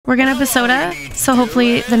we're gonna Basota, so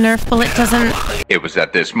hopefully the Nerf bullet doesn't... It was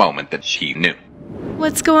at this moment that she knew.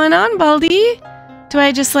 What's going on, Baldi? Do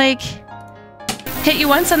I just, like, hit you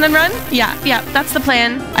once and then run? Yeah, that's the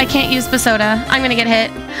plan. I can't use Basota. I'm gonna get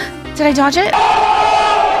hit. Did I dodge it?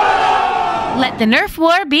 Let the Nerf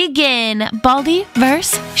war begin. Baldi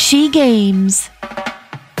vs. SHEGAMES.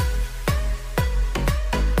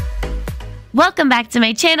 Welcome back to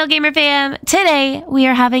my channel, Gamer Fam. Today, we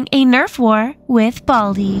are having a Nerf war with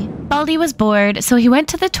Baldi. Baldi was bored, so he went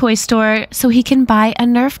to the toy store so he can buy a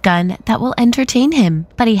Nerf gun that will entertain him.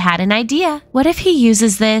 But he had an idea. What if he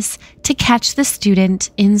uses this to catch the student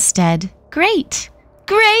instead? Great!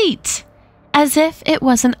 Great! As if it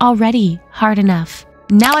wasn't already hard enough.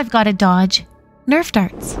 Now I've got to dodge Nerf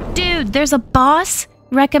darts. Dude, there's a boss.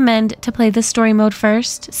 Recommend to play the story mode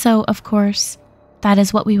first, so of course, that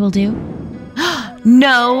is what we will do.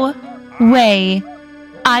 No way.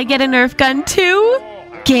 I get a Nerf gun too?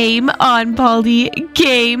 Game on, Baldi.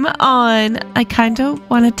 Game on. I kind of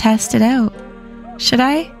want to test it out. Should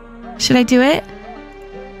I? Should I do it?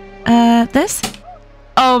 This?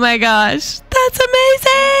 Oh my gosh. That's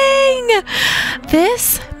amazing!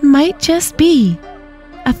 This might just be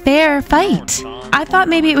a fair fight. I thought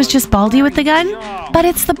maybe it was just Baldi with the gun, but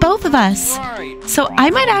it's the both of us. So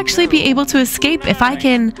I might actually be able to escape if I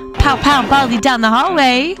can pow pow Baldi down the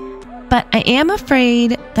hallway. But I am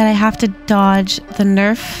afraid that I have to dodge the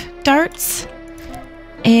Nerf darts.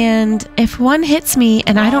 And if one hits me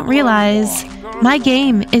and I don't realize, my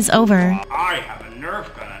game is over. I have a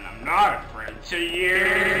Nerf gun and I'm not afraid to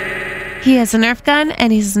use. He has a Nerf gun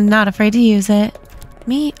and he's not afraid to use it.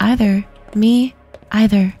 Me either. Me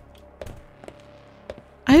either.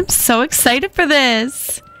 I'm so excited for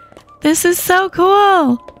this. This is so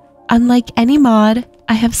cool. Unlike any mod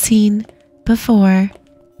I have seen before.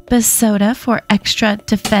 Basota for extra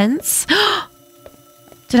defense.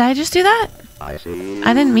 Did I just do that? I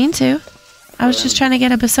didn't mean to. I was just trying to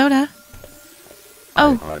get a Basota.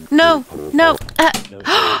 Oh, no, no.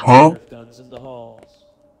 Huh?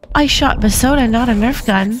 I shot Basota, not a Nerf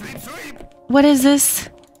gun. What is this?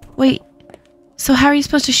 Wait, so how are you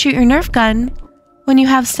supposed to shoot your Nerf gun when you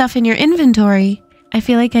have stuff in your inventory? I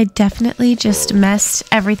feel like I definitely just messed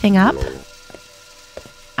everything up.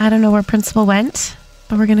 I don't know where Principal went,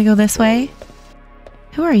 but we're gonna go this way.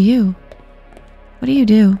 Who are you? What do you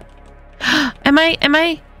do?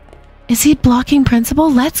 Is he blocking Principal?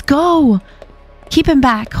 Let's go! Keep him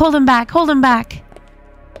back, hold him back, hold him back.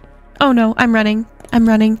 Oh no, I'm running, I'm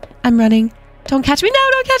running, I'm running. Don't catch me,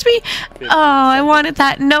 no, don't catch me! Oh, I wanted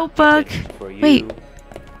that notebook. Wait,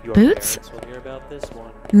 boots?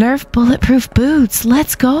 Nerf bulletproof boots.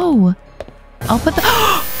 Let's go. I'll put the...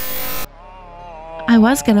 I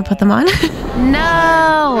was gonna put them on.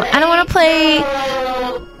 No, I don't want to play.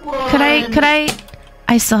 Could I?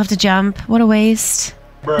 I still have to jump. What a waste.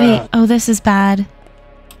 Wait, oh, this is bad.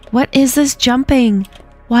 What is this jumping?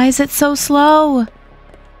 Why is it so slow?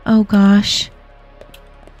 Oh gosh.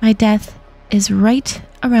 My death is right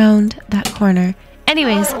around that corner.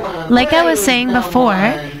 Anyways, like I was saying before,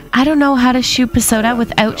 I don't know how to shoot Basota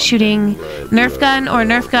without shooting Nerf gun or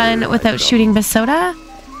Nerf gun without shooting Basota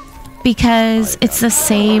because it's the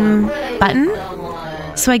same button.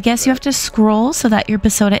 So I guess you have to scroll so that your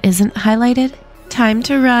Basota isn't highlighted. Time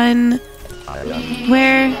to run.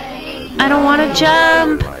 Where? I don't want to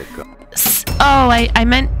jump. Oh, I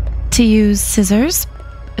meant to use scissors.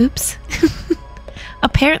 Oops.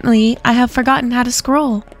 Apparently, I have forgotten how to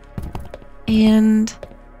scroll. And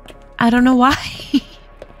I don't know why.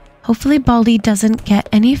 Hopefully Baldi doesn't get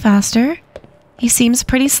any faster. He seems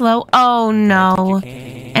pretty slow. Oh no.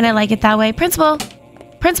 And I like it that way. Principal!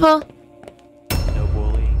 Principal! No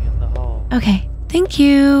bullying in the hall. Okay, thank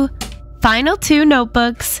you. Final 2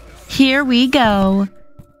 notebooks. Here we go.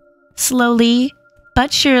 Slowly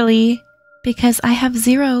but surely, because I have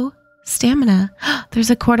 0 stamina. There's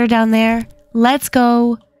a quarter down there. Let's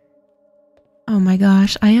go. Oh my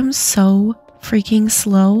gosh, I am so freaking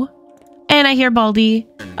slow. And I hear Baldi.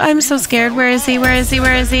 I'm so scared. Where is he? Where is he?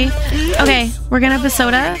 Where is he? Okay, we're gonna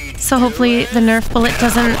Basota, so hopefully the Nerf bullet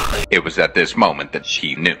doesn't... It was at this moment that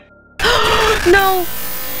she knew. No!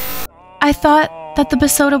 I thought that the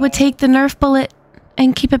Basota would take the Nerf bullet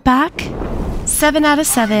and keep it back. 7 out of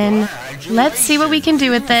 7. Let's see what we can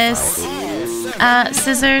do with this.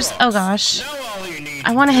 Scissors. Oh gosh.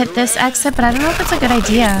 I want to hit this exit, but I don't know if it's a good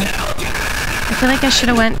idea. I feel like I should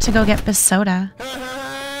have went to go get Basota.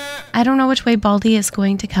 I don't know which way Baldi is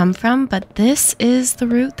going to come from, but this is the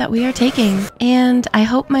route that we are taking. And I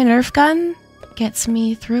hope my Nerf gun gets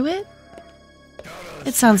me through it.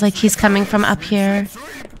 It sounds like he's coming from up here.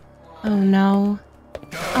 Oh no.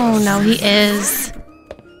 Oh no, he is.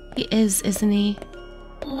 He is, isn't he?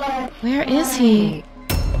 Where is he?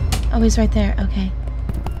 Oh, he's right there. Okay.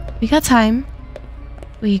 We got time.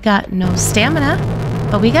 We got no stamina,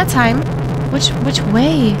 but we got time. Which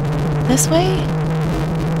way? This way?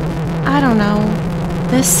 I don't know.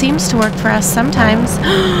 This seems to work for us sometimes.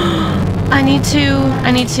 I need to.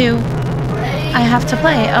 I have to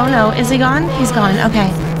play. Oh no, is he gone? He's gone. Okay.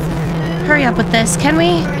 Hurry up with this. Can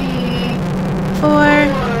we? 4.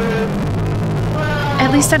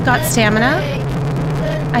 At least I've got stamina.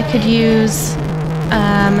 I could use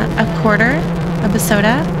a quarter of a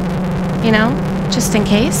soda, you know, just in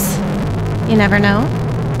case. You never know.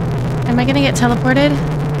 Am I gonna get teleported?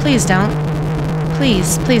 Please don't.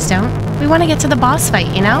 Please, please don't. We want to get to the boss fight,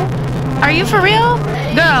 you know? Are you for real?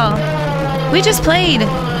 Girl, we just played.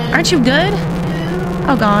 Aren't you good?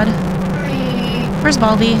 Oh god. Where's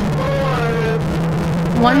Baldi?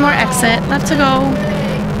 One more exit left to go.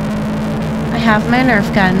 I have my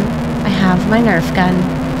Nerf gun. I have my Nerf gun.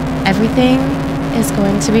 Everything is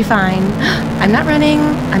going to be fine. I'm not running.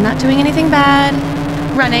 I'm not doing anything bad.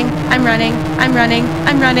 Running. I'm running. I'm running.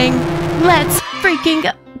 I'm running. Let's freaking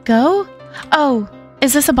go. Oh,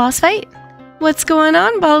 is this a boss fight? What's going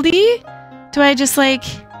on, Baldi? Do I just like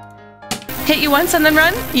hit you once and then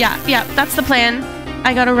run? Yeah, that's the plan.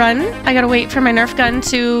 I gotta run. I gotta wait for my Nerf gun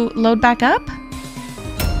to load back up.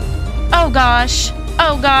 Oh gosh.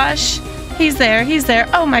 Oh gosh. He's there. He's there.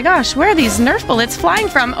 Oh my gosh. Where are these Nerf bullets flying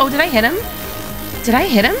from? Oh, did I hit him? Did I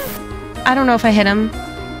hit him? I don't know if I hit him.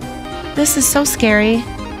 This is so scary.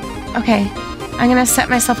 Okay. I'm gonna set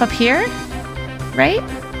myself up here. Right?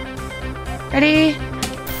 Ready?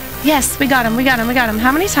 Yes, we got him. We got him. We got him.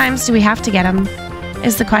 How many times do we have to get him?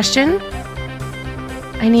 Is the question.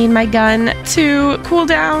 I need my gun to cool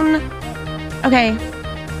down. Okay.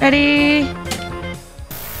 Ready?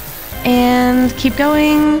 And keep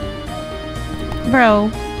going. Bro,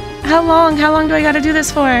 how long? How long do I gotta do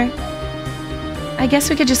this for? I guess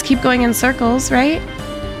we could just keep going in circles, right?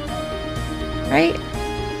 Right?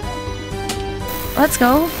 Let's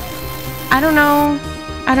go. I don't know.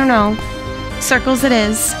 I don't know. Circles it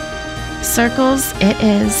is. Circles it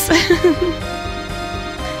is.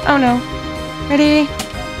 Oh no. Ready?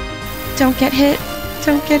 Don't get hit.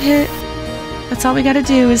 Don't get hit. That's all we gotta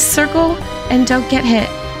do is circle and don't get hit.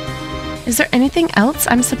 Is there anything else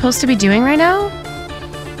I'm supposed to be doing right now?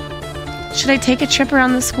 Should I take a trip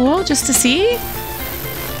around the school just to see?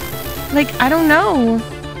 Like, I don't know.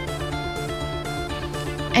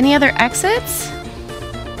 Any other exits?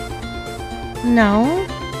 No.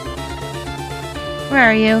 Where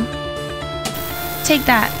are you? Take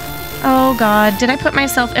that. Oh god, did I put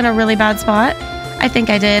myself in a really bad spot? I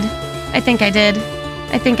think I did. I think I did.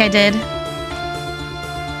 I think I did.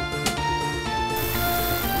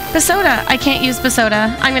 Basoda! I can't use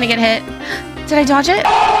Basoda. I'm gonna get hit. Did I dodge it?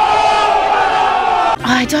 Oh,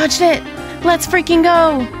 I dodged it! Let's freaking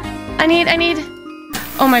go! I need...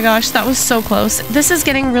 Oh my gosh, that was so close. This is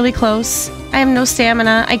getting really close. I have no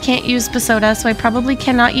stamina. I can't use Basoda, so I probably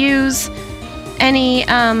cannot use any,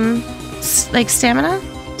 like, stamina?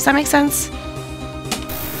 Does that make sense?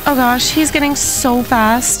 Oh gosh, he's getting so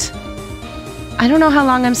fast. I don't know how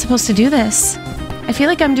long I'm supposed to do this. I feel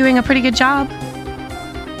like I'm doing a pretty good job.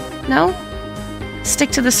 No?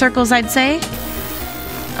 Stick to the circles, I'd say.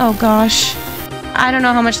 Oh gosh. I don't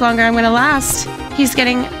know how much longer I'm gonna last. He's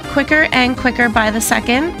getting quicker and quicker by the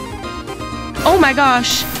second. Oh my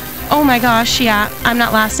gosh. Oh my gosh, yeah. I'm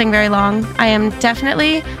not lasting very long. I am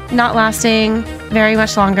definitely not lasting very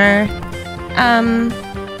much longer.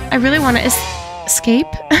 I really want to escape.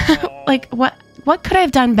 Like, what could I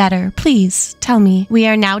have done better? Please, tell me. We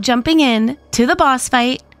are now jumping in to the boss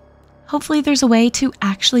fight. Hopefully there's a way to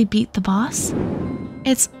actually beat the boss.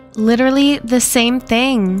 It's literally the same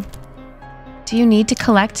thing. Do you need to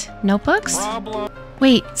collect notebooks?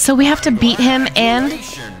 Wait, so we have to beat him and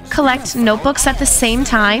collect notebooks at the same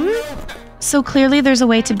time? So clearly there's a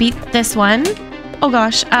way to beat this one. Oh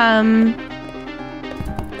gosh,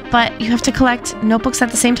 but you have to collect notebooks at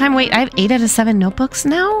the same time? Wait, I have 8 out of 7 notebooks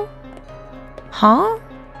now? Huh?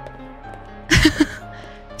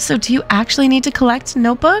 So do you actually need to collect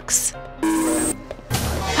notebooks?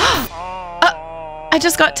 I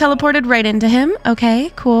just got teleported right into him.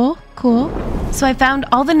 Okay, cool, cool. So I found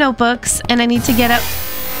all the notebooks and I need to get up.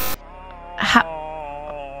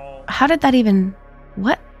 How did that even...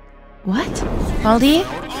 What? Baldi,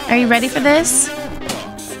 are you ready for this?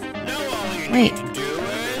 Wait.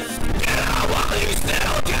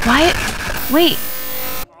 Why? Wait.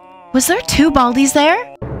 Was there 2 Baldis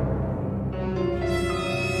there?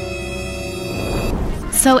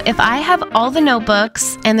 So if I have all the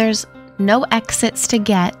notebooks and there's no exits to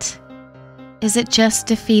get, Is it just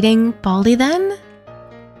defeating Baldi then?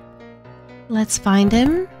 Let's find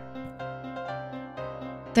him.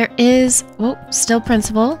 There is, oh, still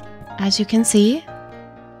Principal, as you can see.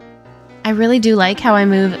 I really do like how I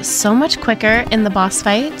move so much quicker in the boss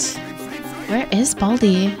fight. Where is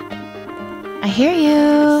Baldi? I hear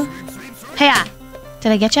you. Hey-ya!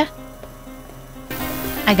 Did I get ya?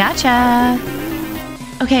 I gotcha.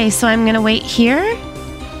 Okay, so I'm gonna wait here.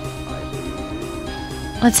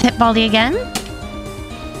 Let's hit Baldi again.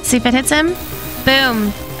 See if it hits him.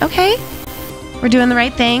 Boom. Okay. We're doing the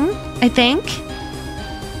right thing, I think.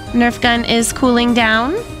 Nerf gun is cooling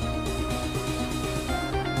down.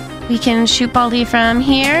 We can shoot Baldi from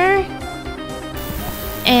here.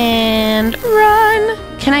 And run!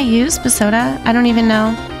 Can I use Basoda? I don't even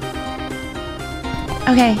know.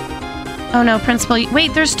 Okay. Oh no, Principal.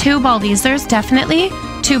 Wait, there's 2 Baldis. There's definitely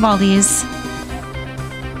 2 Baldis.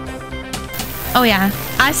 Oh yeah,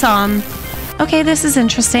 I saw him. Okay, this is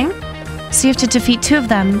interesting. So you have to defeat 2 of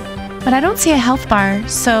them. But I don't see a health bar,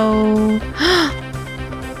 so...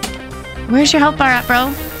 Where's your health bar at,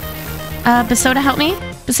 bro? Basoda, help me.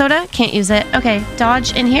 Basoda? Can't use it. Okay,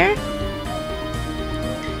 dodge in here.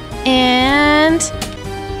 And...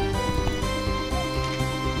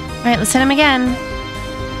 Alright, let's hit him again.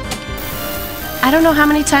 I don't know how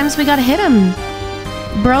many times we gotta hit him.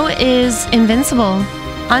 Bro is invincible.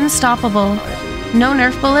 Unstoppable. No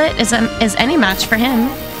Nerf bullet is any match for him.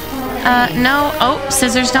 No. Oh,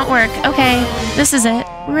 scissors don't work. Okay, this is it.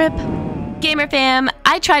 RIP. Gamer fam,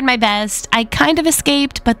 I tried my best. I kind of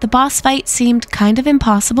escaped, but the boss fight seemed kind of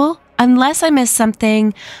impossible. Unless I missed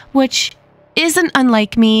something, which isn't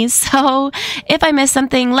unlike me. So if I missed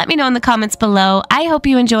something, let me know in the comments below. I hope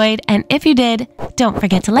you enjoyed, and if you did, don't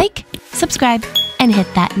forget to like, subscribe, and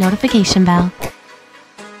hit that notification bell.